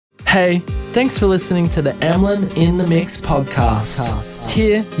Hey, thanks for listening to the Emlyn in the Mix podcast.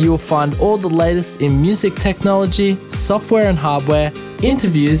 Here you will find all the latest in music technology, software and hardware,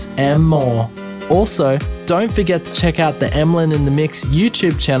 interviews and more. Also, don't forget to check out the Emlyn in the Mix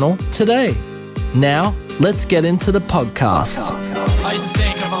YouTube channel today. Now, let's get into the podcast. I used to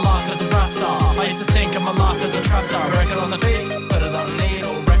think of my life as a rap star. I used to think of my life as a trap star. Record on the beat, put it on the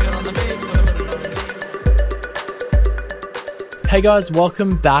needle. Record on the beat, put it on the needle. Hey guys,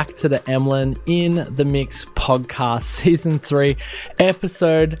 welcome back to the Emlyn in the Mix podcast, season 3,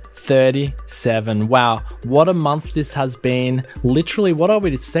 episode 37. Wow, what a month this has been. Literally, what are we,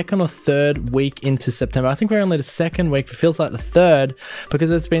 the second or third week into September? I think we're only the second week. It feels like the third because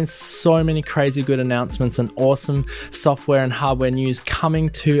there's been so many crazy good announcements and awesome software and hardware news coming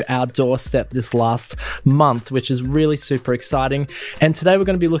to our doorstep this last month, which is really super exciting. And today we're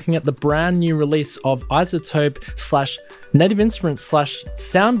going to be looking at the brand new release of iZotope / Native Instruments /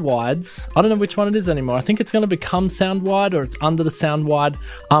 Soundwides. I don't know which one it is anymore. I think it's going to become Soundwide, or it's under the Soundwide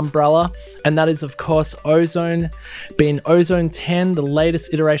umbrella. And that is, of course, Ozone, being Ozone 10, the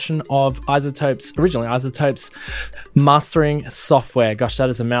latest iteration of originally iZotope's mastering software. Gosh, that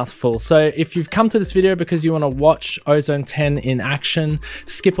is a mouthful. So if you've come to this video because you want to watch Ozone 10 in action,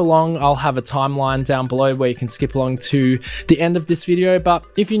 skip along. I'll have a timeline down below where you can skip along to the end of this video. But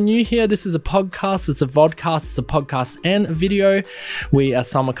if you're new here, this is a podcast. It's a vodcast. It's a podcast and a video. We are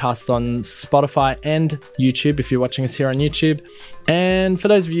simulcast on Spotify and YouTube if you're watching us here on YouTube. And for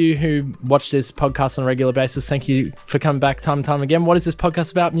those of you who watch this podcast on a regular basis, thank you for coming back time and time again. What is this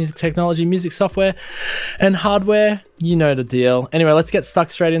podcast about? Music technology, music software, and hardware. You know the deal. Anyway, let's get stuck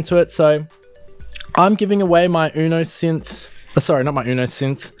straight into it. So I'm giving away my Uno synth. Sorry, not my Uno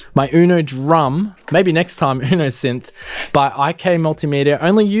synth. My Uno drum. Maybe next time, Uno synth by IK Multimedia.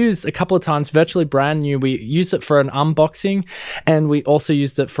 Only used a couple of times, virtually brand new. We used it for an unboxing and we also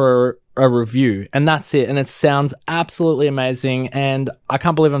used it for a review, and that's it. And it sounds absolutely amazing. And I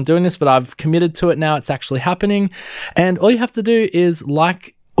can't believe I'm doing this, but I've committed to it now. It's actually happening. And all you have to do is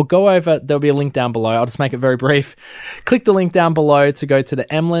or go over, there'll be a link down below. I'll just make it very brief. Click the link down below to go to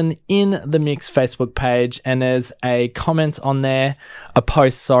the Emlyn in the Mix Facebook page, and there's a comment on there, a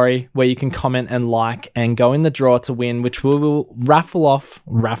post, where you can comment and like and go in the draw to win, which we will raffle off.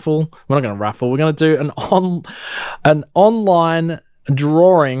 We're not going to raffle. We're going to do an online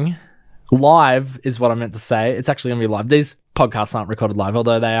drawing. Live is what I meant to say. It's actually going to be live. These podcasts aren't recorded live,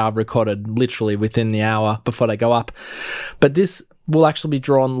 although they are recorded literally within the hour before they go up. But this will actually be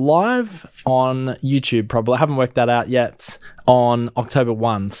drawn live on YouTube, probably. I haven't worked that out yet, on October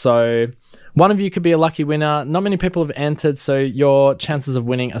 1. So one of you could be a lucky winner. Not many people have entered, so your chances of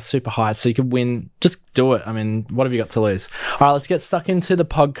winning are super high. So you could win. Just do it. I mean, what have you got to lose? All right, let's get stuck into the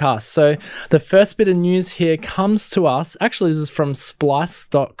podcast. So the first bit of news here comes to us. Actually, this is from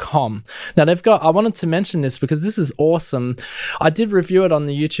splice.com. Now, I wanted to mention this because this is awesome. I did review it on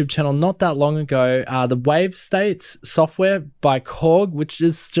the YouTube channel not that long ago. The Wave States software by Korg, which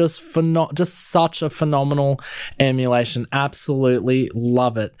is just such a phenomenal emulation. Absolutely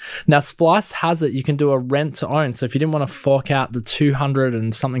love it. Now, Splice has it. You can do a rent to own. So if you didn't want to fork out the $200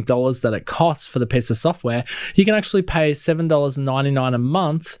 and something that it costs for the piece of software, you can actually pay $7.99 a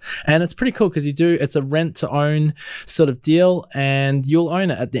month, and it's pretty cool because it's a rent to own sort of deal, and you'll own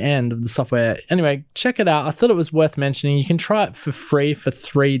it at the end of the software. Anyway, check it out. I thought it was worth mentioning. You can try it for free for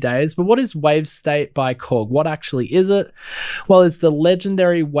 3 days. But what is Wave State by Korg? What actually is it? Well, it's the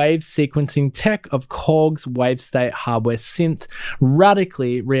legendary wave sequencing tech of Korg's Wave State hardware synth,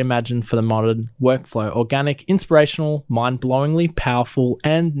 radically reimagined for the modern workflow. Organic, inspirational, mind-blowingly powerful,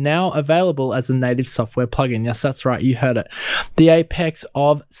 and now available as a native software plugin. Yes, that's right, you heard it. The apex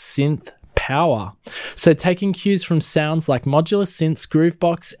of synth power. So taking cues from sounds like modular synths,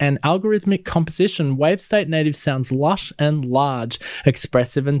 groovebox, and algorithmic composition, WaveState Native sounds lush and large,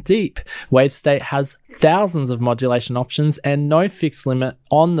 expressive and deep. WaveState has thousands of modulation options and no fixed limit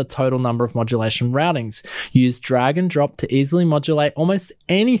on the total number of modulation routings. Use drag and drop to easily modulate almost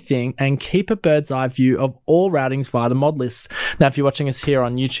anything and keep a bird's eye view of all routings via the mod list. Now, if you're watching us here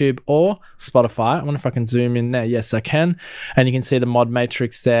on YouTube or Spotify, I wonder if I can zoom in there. Yes, I can. And you can see the mod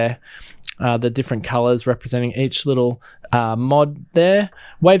matrix there. The different colors representing each little mod there.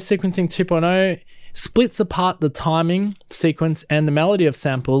 Wave Sequencing 2.0 splits apart the timing, sequence, and the melody of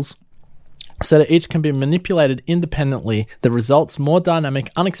samples so that each can be manipulated independently. The results, more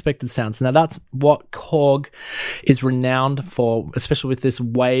dynamic, unexpected sounds. Now, that's what Korg is renowned for, especially with this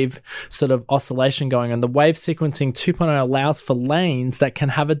wave sort of oscillation going on. The Wave Sequencing 2.0 allows for lanes that can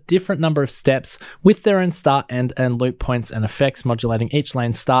have a different number of steps with their own start, end, and loop points and effects, modulating each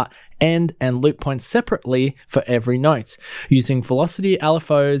lane's start end and loop points separately for every note. Using velocity,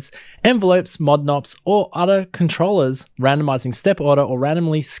 LFOs, envelopes, mod knops, or other controllers, randomizing step order, or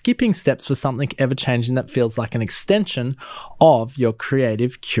randomly skipping steps for something ever-changing that feels like an extension of your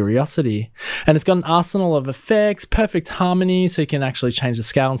creative curiosity. And it's got an arsenal of effects, perfect harmony, so you can actually change the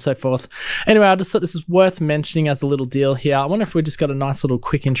scale and so forth. Anyway, I just thought this is worth mentioning as a little deal here. I wonder if we just got a nice little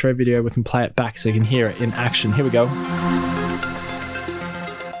quick intro video. We can play it back so you can hear it in action. Here we go.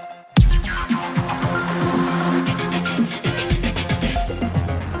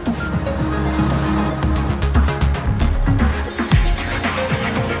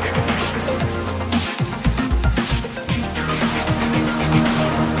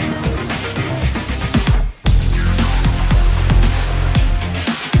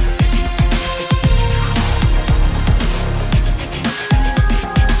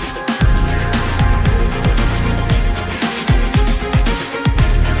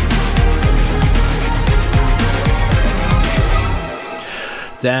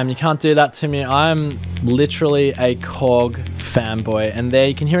 Damn, you can't do that to me. I'm literally a Korg fanboy. And there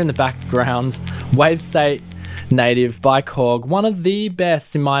you can hear in the background, Wavestate Native by Korg. One of the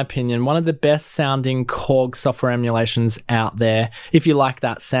best, in my opinion, one of the best sounding Korg software emulations out there. If you like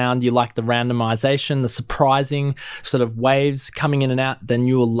that sound, you like the randomization, the surprising sort of waves coming in and out, then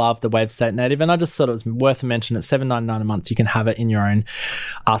you will love the Wavestate Native. And I just thought it was worth a mention. At $7.99 a month, you can have it in your own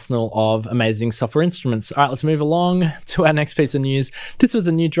arsenal of amazing software instruments. All right, let's move along to our next piece of news. This was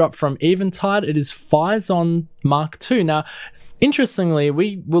a new drop from Eventide. It is Phison Mark II. Now, interestingly,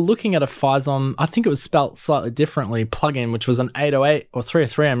 we were looking at a Phison, I think it was spelt slightly differently, plugin, which was an 808 or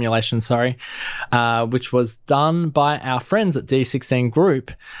 303 emulation, which was done by our friends at D16 Group.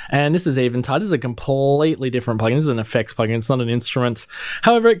 And this is Eventide. This is a completely different plugin. This is an effects plugin. It's not an instrument.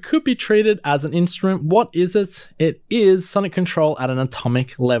 However, it could be treated as an instrument. What is it? It is sonic control at an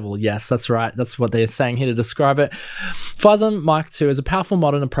atomic level. Yes, that's right. That's what they're saying here to describe it. Phison Mark II is a powerful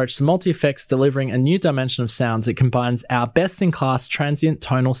modern approach to multi-effects, delivering a new dimension of sounds. It combines our best-in-class transient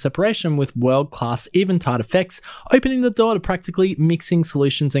tonal separation with world-class Eventide effects, opening the door to practically mixing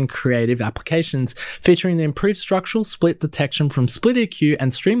solutions and creative applications. Featuring the improved structural split detection from split EQ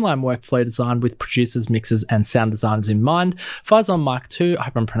and streamlined workflow design with producers, mixers, and sound designers in mind, Phison Mark II, I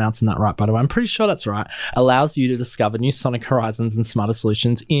hope I'm pronouncing that right, by the way, I'm pretty sure that's right, allows you to discover new sonic horizons and smarter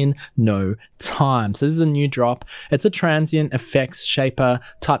solutions in no time. So this is a new drop. It's a transient effects shaper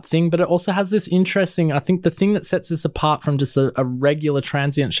type thing, but it also has this interesting, I think the thing that sets this apart from just a regular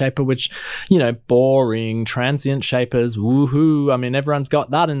transient shaper, which, you know, boring transient shapers, woohoo. I mean, everyone's got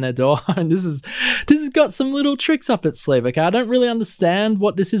that in their door. And this has got some little tricks up its sleeve. Okay, I don't really understand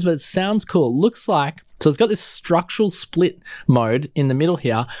what this is, but it sounds cool. It looks like, so it's got this structural split mode in the middle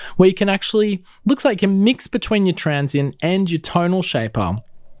here, where you can actually, looks like you can mix between your transient and your tonal shaper,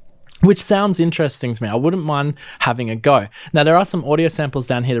 which sounds interesting to me. I wouldn't mind having a go. Now, there are some audio samples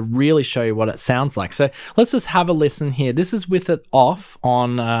down here to really show you what it sounds like. So let's just have a listen here. This is with it off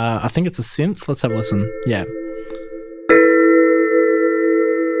on, I think it's a synth. Let's have a listen. Yeah.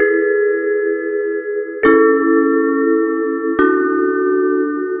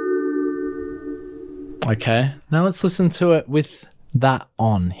 Okay, now let's listen to it with that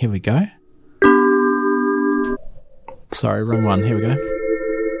on. Here we go. Sorry, wrong one. Here we go.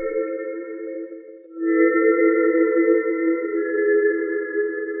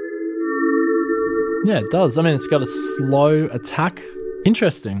 Yeah, it does. I mean, it's got a slow attack.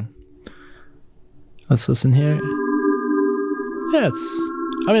 Interesting. Let's listen here. Yeah,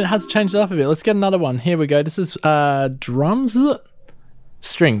 it has changed it up a bit. Let's get another one. Here we go. This is drums, is it?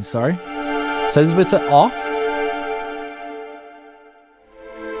 Strings, sorry. So this is with it off.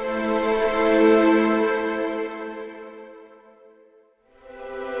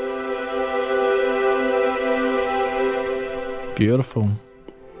 Beautiful.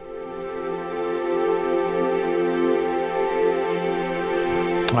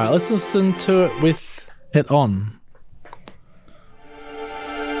 All right, let's listen to it with it on.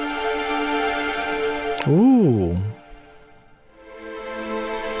 Ooh.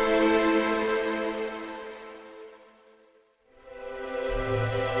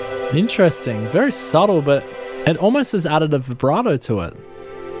 Interesting. Very subtle, but it almost has added a vibrato to it.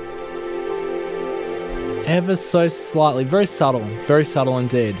 Ever so slightly. Very subtle. Very subtle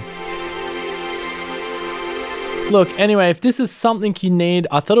indeed. Look, anyway, if this is something you need,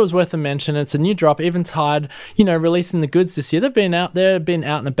 I thought it was worth a mention. It's a new drop. Eventide, releasing the goods this year. They've been out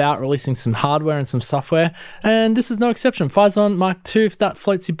and about releasing some hardware and some software, and this is no exception. Phison Mark II, if that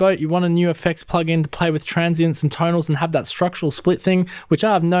floats your boat, you want a new effects plugin to play with transients and tonals and have that structural split thing, which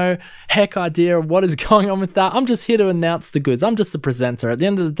I have no heck idea of what is going on with that. I'm just here to announce the goods. I'm just a presenter. At the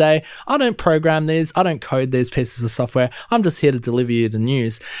end of the day, I don't program these. I don't code these pieces of software. I'm just here to deliver you the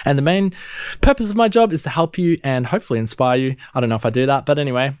news. And the main purpose of my job is to help you and hopefully inspire you. I don't know if I do that, but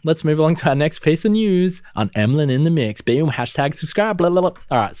anyway, let's move along to our next piece of news on Emlyn in the Mix. Boom, hashtag subscribe, blah, blah, blah.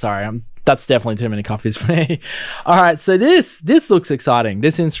 All right, sorry, that's definitely too many coffees for me. All right, so this looks exciting.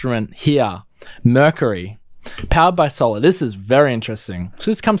 This instrument here, Mercury, powered by solar. This is very interesting.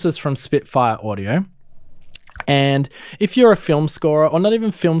 So this comes to us from Spitfire Audio. And if you're a film scorer, or not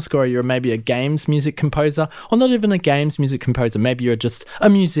even film scorer, you're maybe a games music composer, or not even a games music composer, maybe you're just a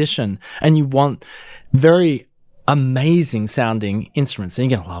musician and you want very amazing sounding instruments, and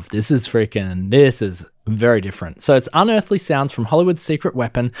you're going to love this. This is very different. So it's unearthly sounds from Hollywood's secret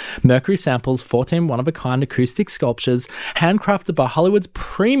weapon. Mercury samples 14 one-of-a-kind acoustic sculptures handcrafted by Hollywood's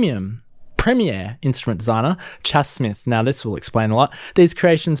premier instrument designer, Chas Smith. Now, this will explain a lot. These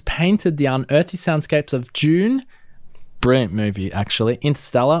creations painted the unearthly soundscapes of Dune. Brilliant movie, actually.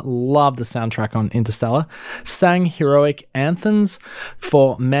 Interstellar. Love the soundtrack on Interstellar. Sang heroic anthems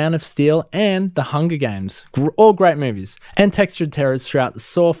for Man of Steel and The Hunger Games. All great movies. And textured terrors throughout the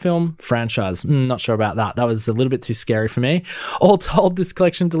Saw film franchise. Not sure about that. That was a little bit too scary for me. All told, this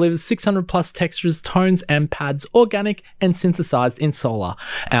collection delivers 600 plus textures, tones, and pads, organic and synthesized in Solar,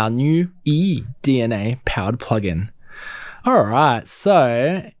 our new eDNA powered plugin. All right,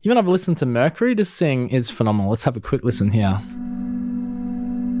 so you want to have a listen to Mercury? This thing is phenomenal. Let's have a quick listen here.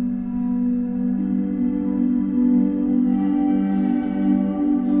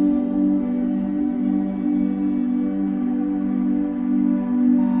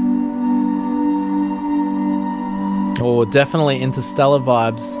 Oh, definitely Interstellar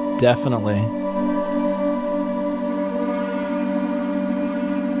vibes. Definitely.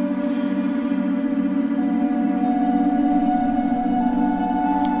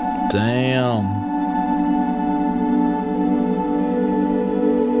 Damn.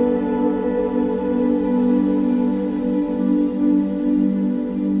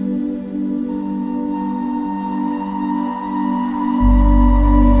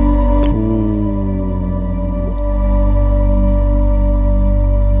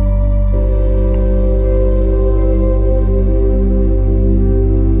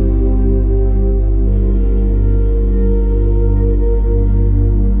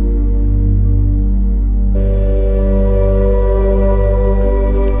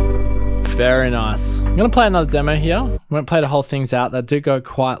 Very nice. I'm going to play another demo here. We won't play the whole things out. They do go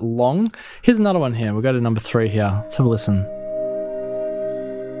quite long. Here's another one here. We'll go to number 3 here. Let's have a listen.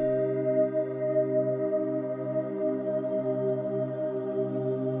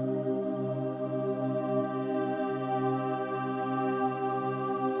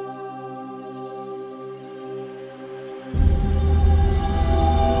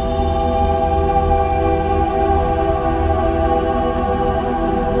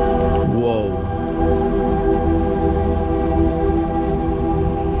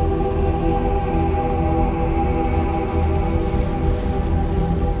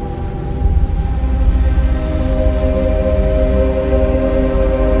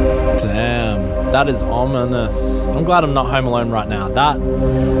 That is ominous. I'm glad I'm not home alone right now.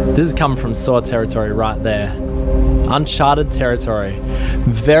 This is coming from Saw territory right there. Uncharted territory.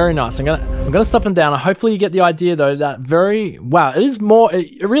 Very nice. I'm gonna stop and down. Hopefully you get the idea though that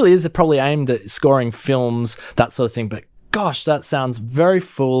it really is probably aimed at scoring films, that sort of thing, but gosh, that sounds very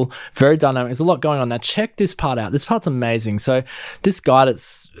full, very dynamic. There's a lot going on. Now check this part out. This part's amazing. So this guy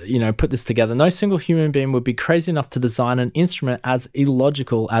that's, put this together, no single human being would be crazy enough to design an instrument as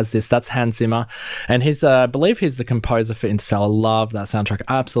illogical as this. That's Hans Zimmer. And I believe he's the composer for Interstellar. Love that soundtrack.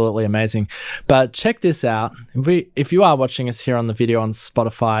 Absolutely amazing. But check this out. If you are watching us here on the video on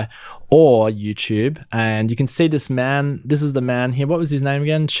Spotify or YouTube, and you can see this man, this is the man here. What was his name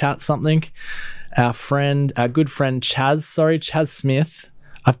again? Chat something. Our good friend Chas Smith.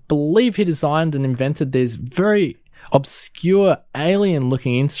 I believe he designed and invented these very obscure alien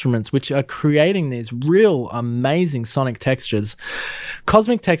looking instruments which are creating these real amazing sonic textures,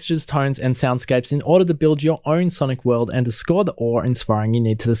 cosmic textures, tones and soundscapes in order to build your own sonic world and to score the awe-inspiring you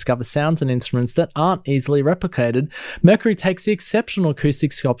need to discover sounds and instruments that aren't easily replicated. Mercury takes the exceptional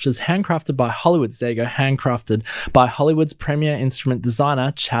acoustic sculptures handcrafted by Hollywood's premier instrument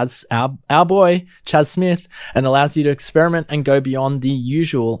designer, our boy Chas Smith, and allows you to experiment and go beyond the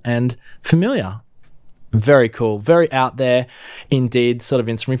usual and familiar. Very cool. Very out there indeed sort of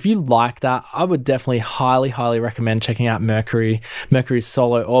instrument. If you like that, I would definitely highly recommend checking out Mercury's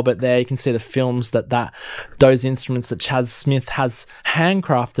Solo Orbit there. You can see the films that those instruments that Chas Smith has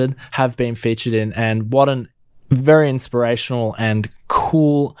handcrafted have been featured in, and what an very inspirational and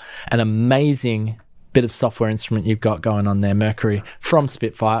cool and amazing bit of software instrument you've got going on there, Mercury from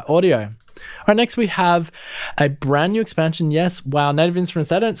Spitfire Audio. All right, next we have a brand new expansion. Yes, wow, Native Instruments,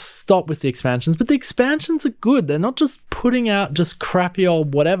 they don't stop with the expansions, but the expansions are good. They're not just putting out just crappy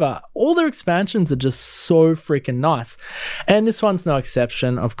old whatever. All their expansions are just so freaking nice. And this one's no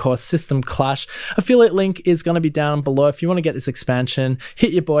exception. Of course, System Clash. Affiliate link is going to be down below. If you want to get this expansion,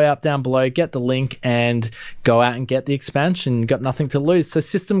 hit your boy up down below, get the link, and go out and get the expansion. You've got nothing to lose. So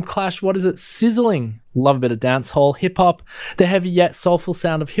System Clash, what is it? Sizzling. Love a bit of dancehall, hip-hop, the heavy yet soulful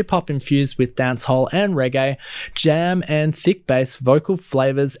sound of hip-hop infused with dancehall and reggae, jam and thick bass, vocal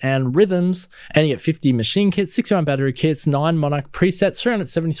flavors and rhythms, and you get 50 machine kits, 61 battery kits, 9 Monarch presets,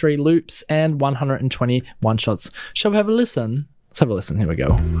 373 loops, and 120 one-shots. Shall we have a listen? Let's have a listen. Here we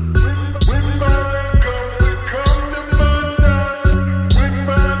go.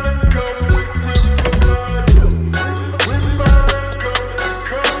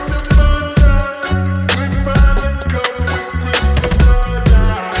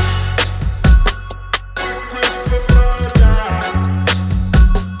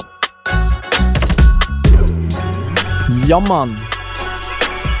 Yaman.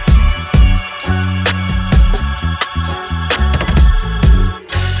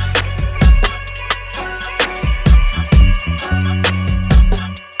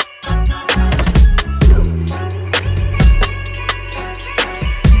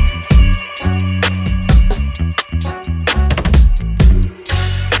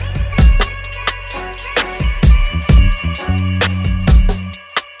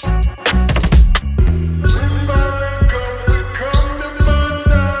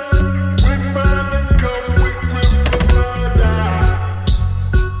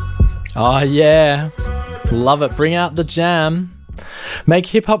 Oh yeah, love it. Bring out the jam. Make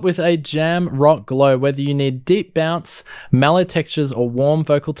hip-hop with a jam rock glow, whether you need deep bounce, mellow textures, or warm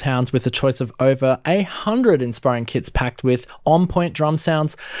vocal tones, with a choice of over 100 inspiring kits packed with on-point drum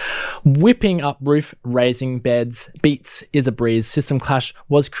sounds. Whipping up roof-raising beats is a breeze. System Clash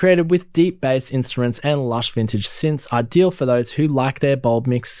was created with deep bass instruments and lush vintage synths, ideal for those who like their bold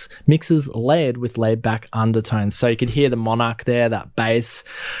mixes layered with laid-back undertones. So you could hear the Monarch there, that bass.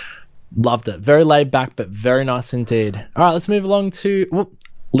 Loved it. Very laid back, but very nice indeed. All right, let's move along to...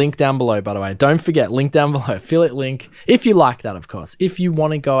 link down below, by the way. Don't forget, link down below. Affiliate link. If you like that, of course. If you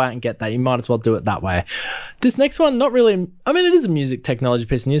want to go out and get that, you might as well do it that way. This next one, not really... I mean, it is a music technology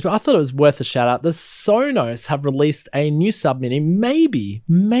piece of news, but I thought it was worth a shout out. The Sonos have released a new Sub Mini. Maybe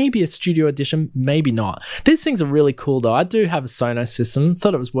a studio edition, maybe not. These things are really cool, though. I do have a Sonos system.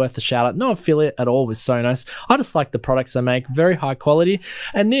 Thought it was worth a shout out. No affiliate at all with Sonos. I just like the products they make. Very high quality.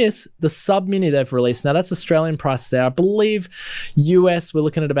 And this, the Sub Mini they've released. Now, that's Australian price there. I believe US, we're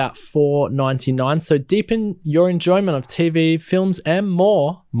looking at about $4.99. So deepen your enjoyment of TV, films, and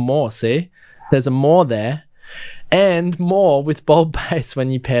more. See, there's a more there. And more with bold bass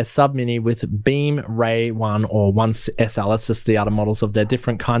when you pair Sub Mini with Beam Ray 1 or 1 SL. That's just the other models of their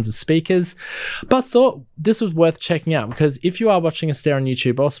different kinds of speakers. But I thought this was worth checking out, because if you are watching us there on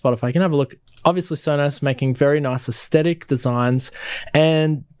YouTube or Spotify, you can have a look. Obviously, Sonos making very nice aesthetic designs,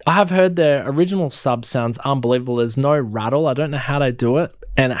 and I have heard their original sub sounds unbelievable. There's no rattle. I don't know how they do it,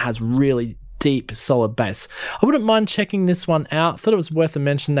 and it has really deep, solid bass. I wouldn't mind checking this one out. Thought it was worth a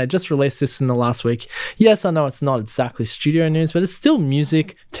mention. They just released this in the last week. Yes, I know it's not exactly studio news, but it's still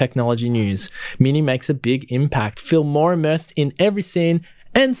music technology news. Mini makes a big impact. Feel more immersed in every scene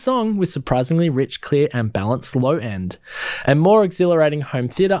and song with surprisingly rich, clear, and balanced low end. And more exhilarating home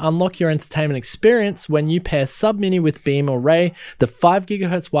theater. Unlock your entertainment experience when you pair Sub Mini with Beam or Ray. The 5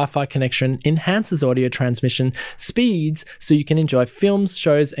 GHz Wi-Fi connection enhances audio transmission speeds so you can enjoy films,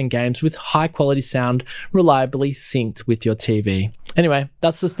 shows, and games with high quality sound reliably synced with your TV. Anyway,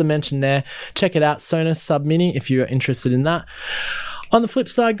 that's just the mention there. Check it out, Sonos Sub Mini, if you're interested in that. On the flip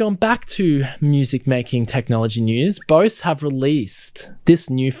side, going back to music making technology news, Bose have released this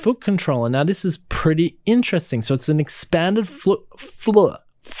new foot controller. Now, this is pretty interesting. So it's an expanded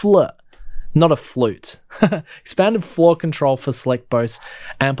not a flute. Expanded floor control for select Bose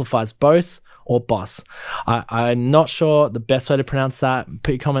amplifiers. Bose or Boss. I'm not sure the best way to pronounce that.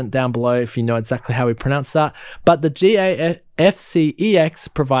 Put your comment down below if you know exactly how we pronounce that. But the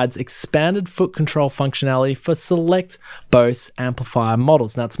FCEX provides expanded foot control functionality for select Bose amplifier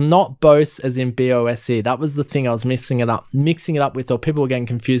models. Now, it's not Bose as in BOSE. That was the thing I was mixing it up with, or people were getting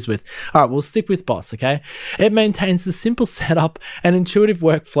confused with. All right, we'll stick with Boss, okay? It maintains the simple setup and intuitive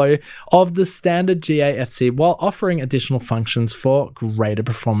workflow of the standard GA-FC while offering additional functions for greater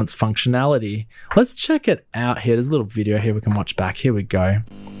performance functionality. Let's check it out here. There's a little video here we can watch back. Here we go.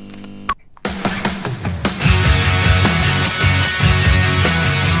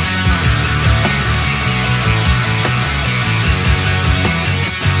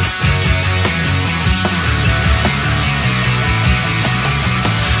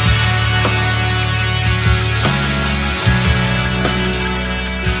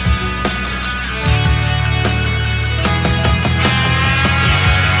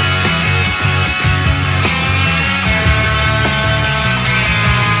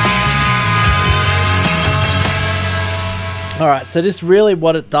 All right, so this really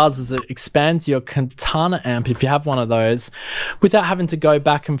what it does is it expands your Katana amp, if you have one of those, without having to go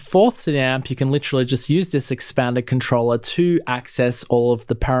back and forth to the amp. You can literally just use this expanded controller to access all of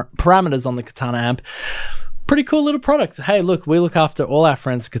the parameters on the Katana amp. Pretty cool little product. Hey, look, we look after all our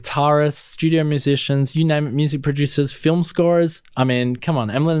friends, guitarists, studio musicians, you name it, music producers, film scorers. I mean, come on,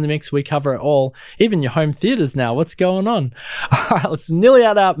 Emlyn in the Mix, we cover it all. Even your home theaters now. What's going on? All right, let's nearly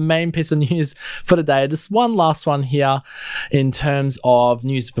out our main piece of news for today. Just one last one here in terms of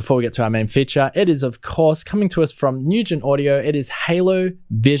news before we get to our main feature. It is, of course, coming to us from Nugent Audio. It is Halo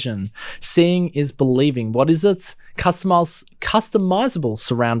Vision. Seeing is believing. What is it? Customizable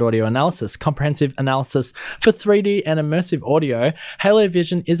surround audio analysis, comprehensive analysis for 3D and immersive audio. Halo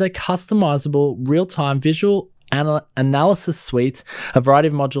Vision is a customizable real-time visual analysis suite. A variety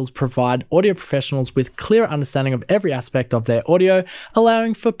of modules provide audio professionals with clear understanding of every aspect of their audio,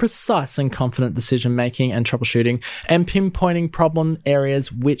 allowing for precise and confident decision making and troubleshooting, and pinpointing problem areas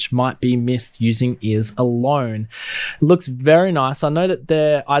which might be missed using ears alone. It looks very nice. I know that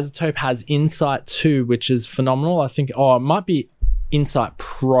their iZotope has Insight 2, which is phenomenal. I think, it might be Insight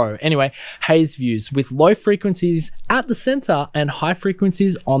Pro. Anyway, haze views with low frequencies at the center and high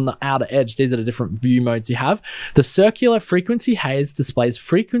frequencies on the outer edge. These are the different view modes you have. The circular frequency haze displays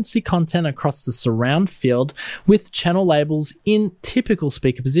frequency content across the surround field with channel labels in typical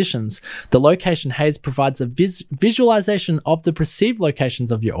speaker positions. The location haze provides a visualization of the perceived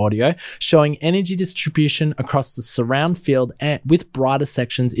locations of your audio, showing energy distribution across the surround field and with brighter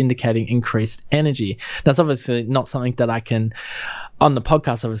sections indicating increased energy. That's obviously not something that I can on the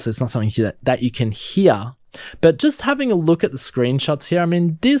podcast. Obviously, it's not something that you can hear, but just having a look at the screenshots here, I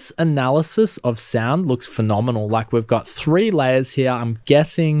mean, this analysis of sound looks phenomenal. Like, we've got 3 layers here. I'm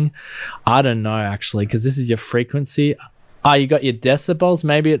guessing, I don't know actually, because this is your frequency. You got your decibels.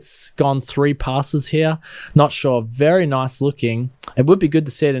 Maybe it's gone 3 passes here. Not sure. Very nice looking. It would be good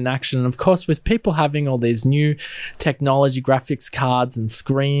to see it in action. And of course, with people having all these new technology, graphics cards and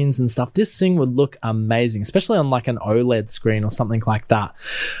screens and stuff, this thing would look amazing, especially on like an OLED screen or something like that.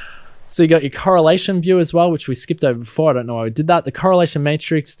 So you got your correlation view as well, which we skipped over before. I don't know why we did that. The correlation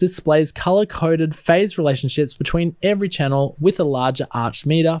matrix displays color-coded phase relationships between every channel with a larger arched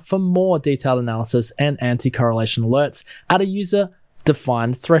meter for more detailed analysis and anti-correlation alerts at a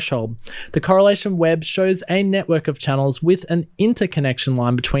user-defined threshold. The correlation web shows a network of channels with an interconnection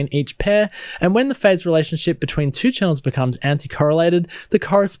line between each pair, and when the phase relationship between 2 channels becomes anti-correlated, the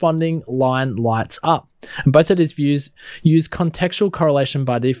corresponding line lights up. And both of these views use contextual correlation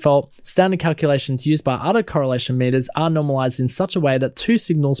by default. Standard calculations used by other correlation meters are normalized in such a way that 2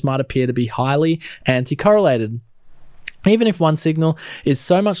 signals might appear to be highly anti-correlated, even if one signal is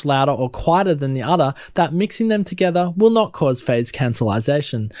so much louder or quieter than the other that mixing them together will not cause phase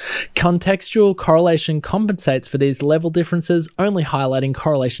cancellation. Contextual correlation compensates for these level differences, only highlighting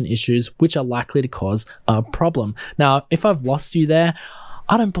correlation issues which are likely to cause a problem. Now, if I've lost you there,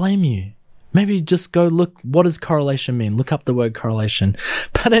 I don't blame you. Maybe just go look, what does correlation mean? Look up the word correlation.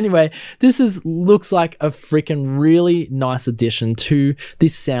 But anyway, this looks like a freaking really nice addition to the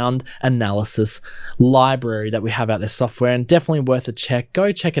sound analysis library that we have out there, software, and definitely worth a check.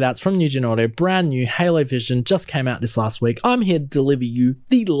 Go check it out. It's from Nugent Audio, brand new. Halo Vision just came out this last week. I'm here to deliver you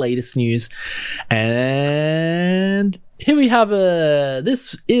the latest news. And here we have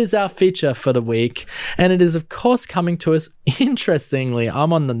this is our feature for the week, and it is of course coming to us, interestingly,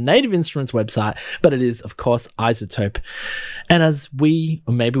 I'm on the Native Instruments website, but it is of course iZotope. And as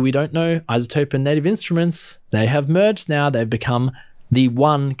maybe we don't know, iZotope and Native Instruments, they have merged now. They've become the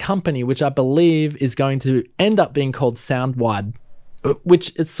one company, which I believe is going to end up being called Soundwide.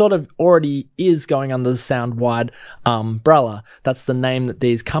 which it sort of already is going under the SoundWide umbrella. That's the name that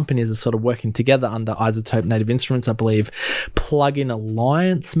these companies are sort of working together under. iZotope Native Instruments, I believe. Plugin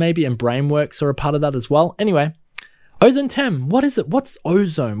Alliance, maybe, and Brainworks are a part of that as well. Anyway, Ozone 10, what is it? What's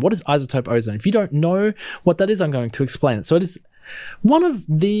Ozone? What is iZotope Ozone? If you don't know what that is, I'm going to explain it. So it is one of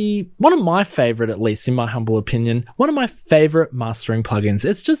my favorite, at least in my humble opinion, one of my favorite mastering plugins.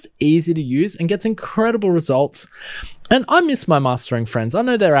 It's just easy to use and gets incredible results. And I miss my mastering friends. I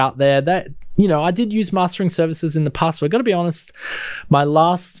know they're out there. That, you know, I did use mastering services in the past, but I've got to be honest, my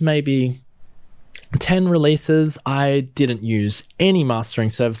last maybe 10 releases, I didn't use any mastering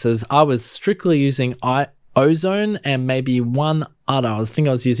services. I was strictly using Ozone and maybe one other. I think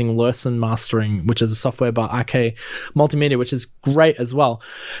I was using Lursen Mastering, which is a software by IK Multimedia, which is great as well.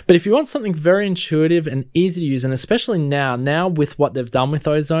 But if you want something very intuitive and easy to use, and especially now with what they've done with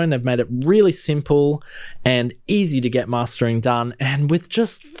Ozone, they've made it really simple and easy to get mastering done, and with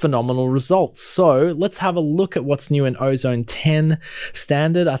just phenomenal results. So let's have a look at what's new in Ozone 10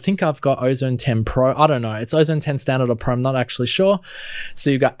 Standard. I think I've got Ozone 10 Pro. I don't know. It's Ozone 10 Standard or Pro. I'm not actually sure. So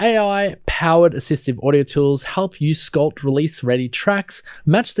you've got AI-powered assistive audio tools, help you sculpt release-ready tracks,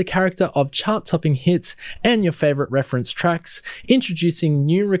 match the character of chart-topping hits and your favorite reference tracks, introducing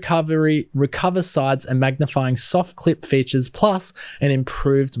new recover sides and magnifying soft clip features, plus an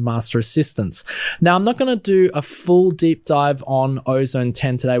improved master assistance. Now, I'm not going to do a full deep dive on Ozone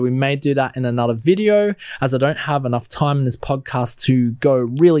 10 today. We may do that in another video, as I don't have enough time in this podcast to go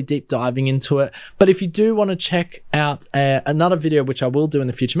really deep diving into it. But if you do want to check out another video, which I will do in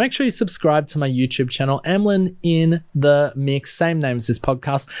the future, make sure you subscribe to my YouTube channel, Emlyn in the Mix, same name as this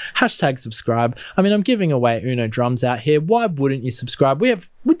podcast, #subscribe. I mean, I'm giving away Uno drums out here. Why wouldn't you subscribe?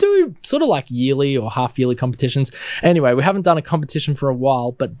 We do sort of like yearly or half-yearly competitions. Anyway, we haven't done a competition for a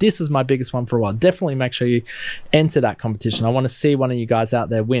while, but this is my biggest one for a while. Definitely make sure you enter that competition. I want to see one of you guys out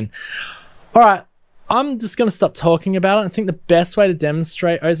there win. All right, I'm just going to stop talking about it. I think the best way to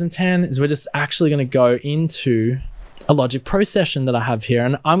demonstrate Ozone 10 is we're just actually going to go into a Logic Pro session that I have here,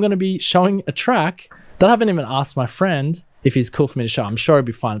 and I'm going to be showing a track that I haven't even asked my friend if he's cool for me to show. I'm sure it'll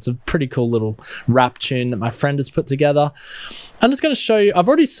be fine. It's a pretty cool little rap tune that my friend has put together. I'm just going to show you. I've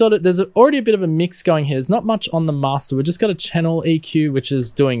already there's already a bit of a mix going here. There's not much on the master. We've just got a channel EQ, which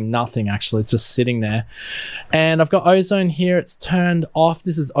is doing nothing actually. It's just sitting there. And I've got Ozone here. It's turned off.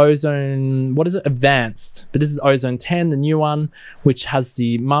 This is Ozone, what is it? Advanced. But this is Ozone 10, the new one, which has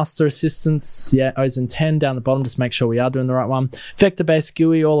the master assistance. Yeah, Ozone 10 down the bottom. Just make sure we are doing the right one. Vector based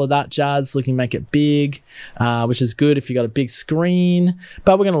GUI, all of that jazz. Looking to make it big, which is good if you got a big screen.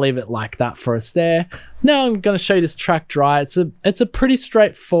 But we're going to leave it like that for us there. Now I'm going to show you this track dry. It's a pretty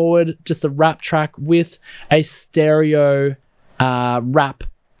straightforward, just a rap track with a stereo rap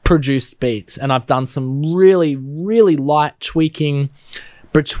produced beat. And I've done some really, really light tweaking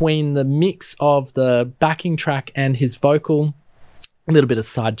between the mix of the backing track and his vocal. A little bit of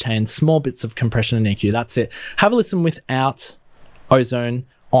sidechain, small bits of compression and EQ. That's it. Have a listen without Ozone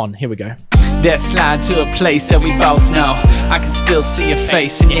on. Here we go. Let's slide to a place that we both know. I can still see your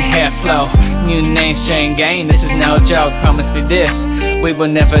face and your hair flow. New name, strain game, this is no joke. Promise me this, we will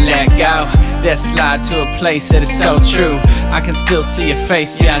never let go. Let's slide to a place that is so true. I can still see your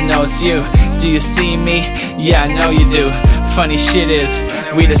face, yeah, I know it's you. Do you see me? Yeah, I know you do. Funny shit is,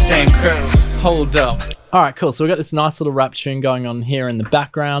 we the same crew. Hold up. All right, cool. So we've got this nice little rap tune going on here in the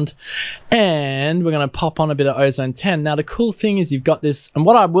background, and we're going to pop on a bit of Ozone 10. Now, the cool thing is you've got this, and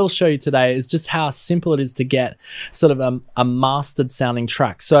what I will show you today is just how simple it is to get sort of a mastered sounding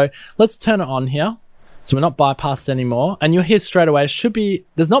track. So let's turn it on here. So we're not bypassed anymore, and you'll hear straight away,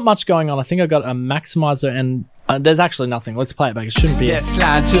 there's not much going on. I think I got a maximizer and there's actually nothing. Let's play it back. It shouldn't be. Let's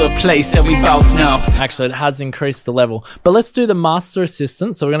slide to a place that we both know. Actually, it has increased the level. But let's do the master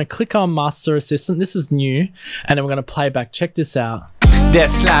assistant. So we're going to click on master assistant. This is new. And then we're going to play back. Check this out.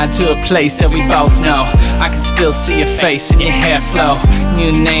 Let's slide to a place that we both know. I can still see your face and your hair flow.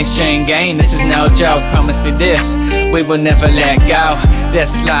 New name, strain game, this is no joke. Promise me this, we will never let go.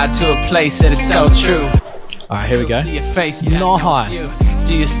 Let's slide to a place that is so true. All right, here we go. Nice.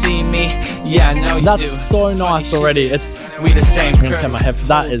 Do you see me? Yeah, I know you That's do. so nice already. We the same. I'm gonna turn my head.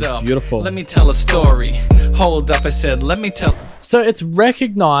 That is beautiful. Let me tell a story. Hold up, I said, let me tell. So it's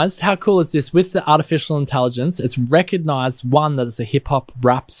recognized, how cool is this? With the artificial intelligence, it's recognized, one, that it's a hip hop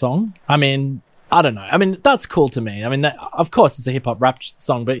rap song. I mean, I don't know. I mean, that's cool to me. I mean, of course, it's a hip hop rap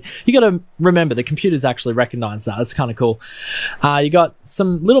song, but you got to remember the computers actually recognize that. It's kind of cool. You got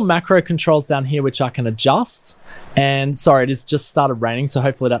some little macro controls down here, which I can adjust. And sorry, it has just started raining, so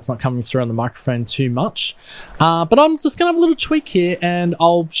hopefully that's not coming through on the microphone too much. But I'm just going to have a little tweak here, and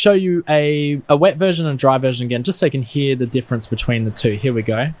I'll show you a wet version and a dry version again, just so you can hear the difference between the two. Here we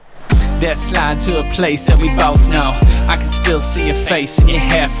go. Let's slide to a place that we both know. I can still see your face and your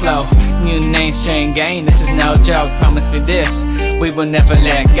hair flow. New names, chain gang, this is no joke. Promise me this, we will never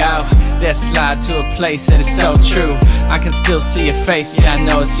let go. Let's slide to a place that is so true. I can still see your face, yeah, I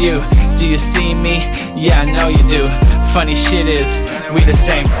know it's you. Do you see me? Yeah, I know you do. Funny shit is, we the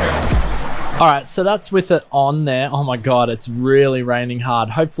same crew. Alright, so that's with it on there. Oh my god, it's really raining hard.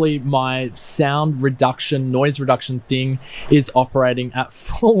 Hopefully my sound reduction, noise reduction thing is operating at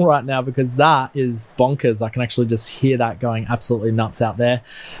full right now, because that is bonkers. I can actually just hear that going absolutely nuts out there,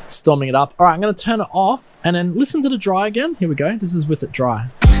 storming it up. Alright, I'm going to turn it off and then listen to the dry again. Here we go. This is with it dry.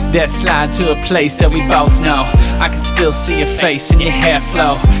 Let's slide to a place that we both know. I can still see your face and your hair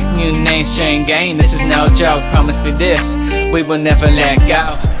flow. New names, chain gang, this is no joke. Promise me this, we will never let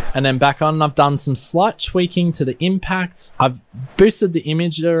go. And then back on, I've done some slight tweaking to the impact. I've boosted the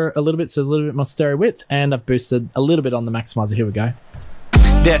imager a little bit, so a little bit more stereo width, and I've boosted a little bit on the maximizer. Here we go.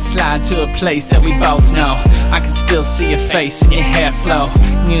 Let's slide to a place that we both know. I can still see your face and your hair flow.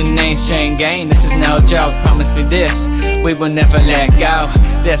 New names, chain gang, this is no joke. Promise me this, we will never let go.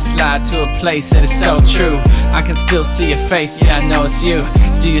 Let's slide to a place that is so true. I can still see your face, yeah, I know it's you.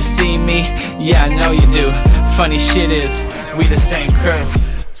 Do you see me? Yeah, I know you do. Funny shit is, we the same crew.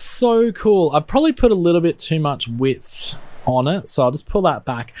 So cool. I probably put a little bit too much width on it, so I'll just pull that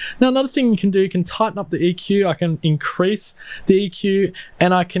back. Now, another thing you can do, you can tighten up the EQ. I can increase the EQ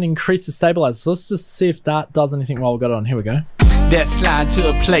and I can increase the stabilizer. So let's just see if that does anything while we've got it on. Here we go. Let's slide to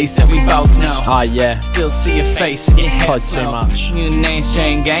a place that we both know. Ah, yeah. Still see your face and your hair Probably too flow. much. New names,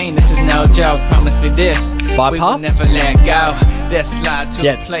 chain gang, this is no joke. Promise me this, Bypass? we will never let go. Let's slide to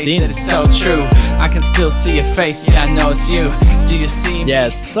a it's place thin. that is so true. I can still see your face, yeah, I know it's you. Do you see me? Yeah,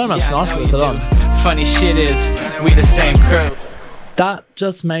 it's so much Yeah, I nicer know with you it on. do. Funny shit is, we the same crew. That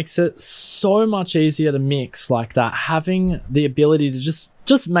just makes it so much easier to mix like that. Having the ability to just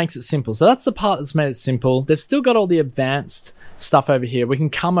makes it simple. So that's the part that's made it simple. They've still got all the advanced stuff over here. We can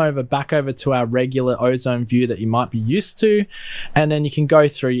come back over to our regular Ozone view that you might be used to, and then you can go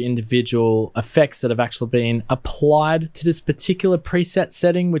through your individual effects that have actually been applied to this particular preset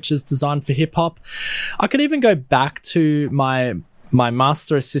setting, which is designed for hip hop. I could even go back to my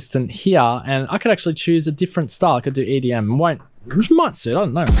master assistant here, and I could actually choose a different style. I could do EDM. Which might suit, I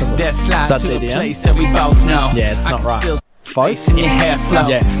don't know. Let's slide That's to EDM. a place that we both know. Yeah, it's I not can right. still Folk? face in your hair flow.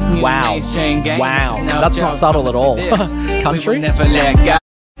 Yeah. New Wow. names, chain gang, Wow. this is no That's not joke. subtle at all. Promise me this, Country? we will never let go.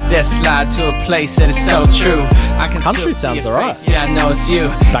 Let's slide to a place that is so true. I can Country still see sounds your alright. face, yeah, I know it's you.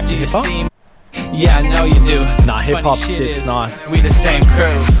 Back to Do you hip-hop? see me? Yeah, I know you do. Nah, hip-hop Funny shit sits is, nice. We the same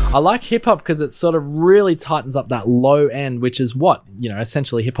crew. I like hip hop because it sort of really tightens up that low end, which is what,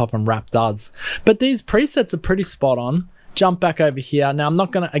 essentially hip hop and rap does. But these presets are pretty spot on. Jump back over here. Now, we're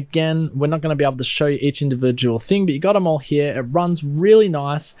not going to be able to show you each individual thing, but you got them all here. It runs really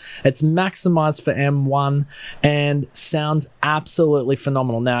nice. It's maximized for M1 and sounds absolutely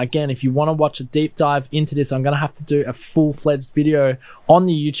phenomenal. Now, again, if you want to watch a deep dive into this, I'm going to have to do a full-fledged video on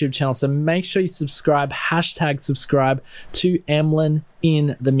the YouTube channel. So make sure you subscribe, #subscribe to Emlyn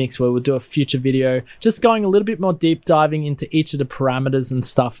in the Mix, where we'll do a future video just going a little bit more deep diving into each of the parameters and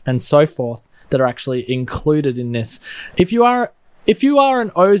stuff and so forth that are actually included in this. If you are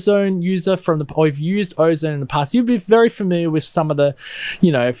an Ozone user or you've used Ozone in the past, you'd be very familiar with some of the,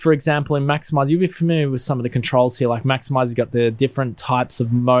 for example, in Maximize, you'll be familiar with some of the controls here. Like Maximize, you've got the different types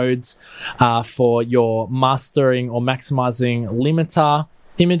of modes for your mastering or maximizing limiter.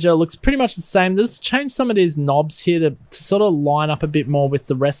 Imager looks pretty much the same. Just change some of these knobs here to sort of line up a bit more with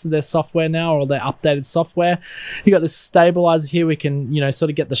the rest of their software now, or their updated software. You got this stabilizer here. We can,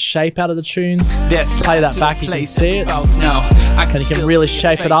 sort of get the shape out of the tune. Play that back, you can see it. And you can really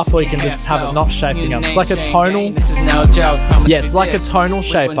shape it up, or you can just have it not shaping up. It's like a tonal. Yeah, it's like a tonal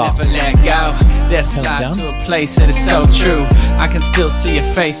shape up. Let's slide to a place that is so true. I can still see your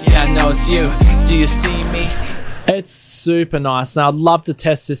face, yeah, I know it's you. Do you see me? It's super nice. Now, I'd love to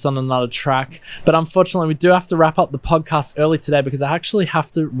test this on another track, but unfortunately, we do have to wrap up the podcast early today because I actually have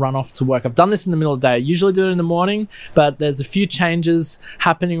to run off to work. I've done this in the middle of the day. I usually do it in the morning, but there's a few changes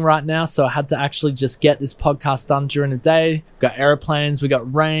happening right now, so I had to actually just get this podcast done during the day. We've got airplanes, we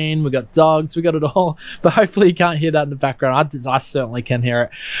got rain, we got dogs, we got it all, but hopefully you can't hear that in the background. I certainly can hear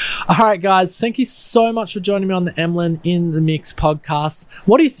it. All right, guys, thank you so much for joining me on the Emlyn in the Mix podcast.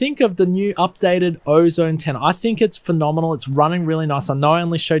 What do you think of the new updated Ozone 10? I think it's phenomenal. It's running really nice. I know I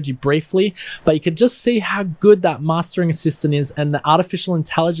only showed you briefly, but you could just see how good that mastering assistant is and the artificial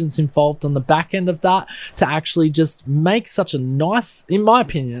intelligence involved on the back end of that to actually just make such a nice, in my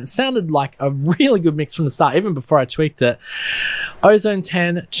opinion, it sounded like a really good mix from the start, even before I tweaked it. Ozone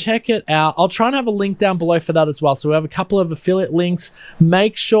 10, check it out. I'll try and have a link down below for that as well. So we have a couple of affiliate links.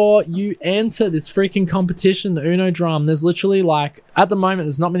 Make sure you enter this freaking competition, the Uno drum. There's literally at the moment,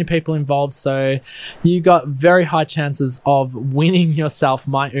 there's not many people involved, so you got very high chances of winning yourself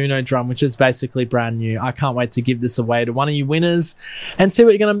my Uno drum, which is basically brand new. I can't wait to give this away to one of you winners and see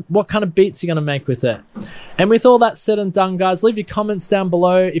what kind of beats you're gonna make with it. And with all that said and done, guys, leave your comments down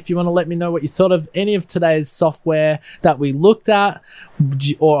below if you want to let me know what you thought of any of today's software that we looked at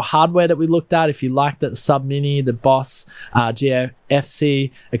or hardware that we looked at. If you liked it, the Sub Mini, the Boss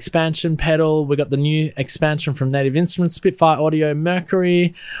GFC expansion pedal, we got the new expansion from Native Instruments, Spitfire Audio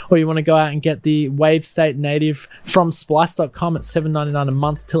Mercury, or you want to go out and get the Wavestate Native from Splice.com at $7.99 a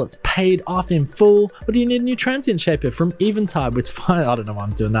month till it's paid off in full. Or do you need a new transient shaper from Eventide with I don't know why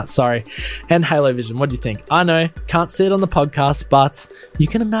I'm doing that, sorry. And Halo Vision, what do you think? I know, can't see it on the podcast, but you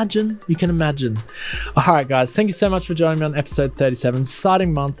can imagine. All right, guys, thank you so much for joining me on episode 37,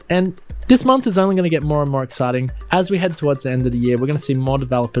 exciting month, and this month is only going to get more and more exciting as we head towards the end of the year. We're going to see more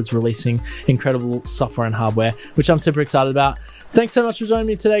developers releasing incredible software and hardware, which I'm super excited about. Thanks so much for joining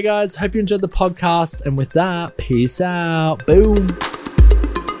me today, guys. Hope you enjoyed the podcast. And with that, peace out. Boom.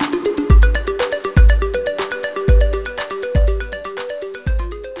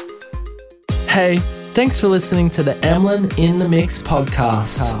 Hey, thanks for listening to the Emlyn in the Mix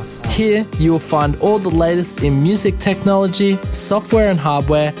podcast. Here you will find all the latest in music technology, software and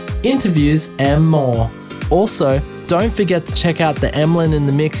hardware, interviews, and more. Also, don't forget to check out the Emlyn in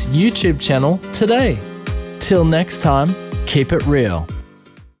the Mix YouTube channel today. Till next time, keep it real.